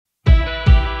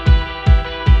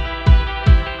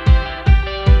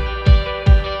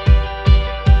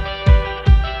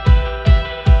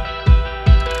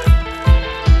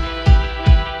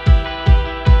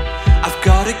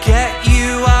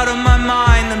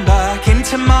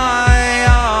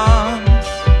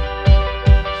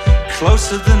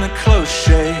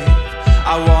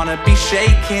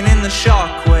shaking in the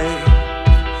shockwave.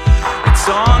 It's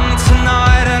on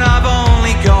tonight and I've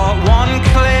only got one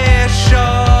clear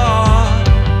shot.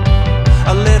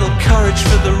 A little courage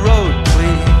for the road,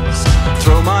 please.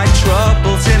 Throw my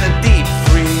troubles in a deep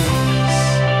freeze.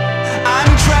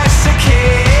 I'm dressed to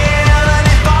kill, and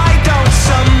if I don't,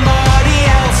 somebody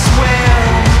else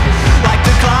will. Like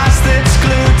the glass that's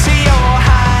glued to your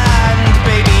hand,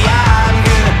 baby, I'm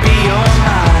gonna be your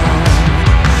man.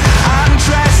 I'm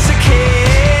dressed to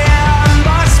kill,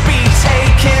 must be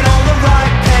taking all the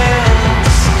right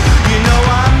pills. You know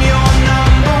I'm your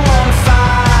number one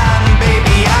fan,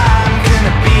 baby, I'm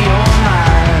gonna be your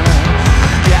man.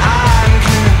 Yeah, I'm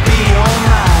gonna be your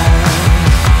man.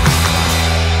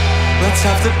 Let's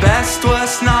have the best,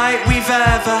 worst night we've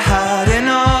ever had in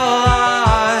our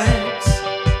lives.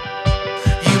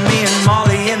 You, me and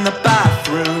Molly in the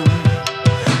bathroom,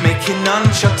 making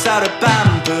nunchucks out of bamboo.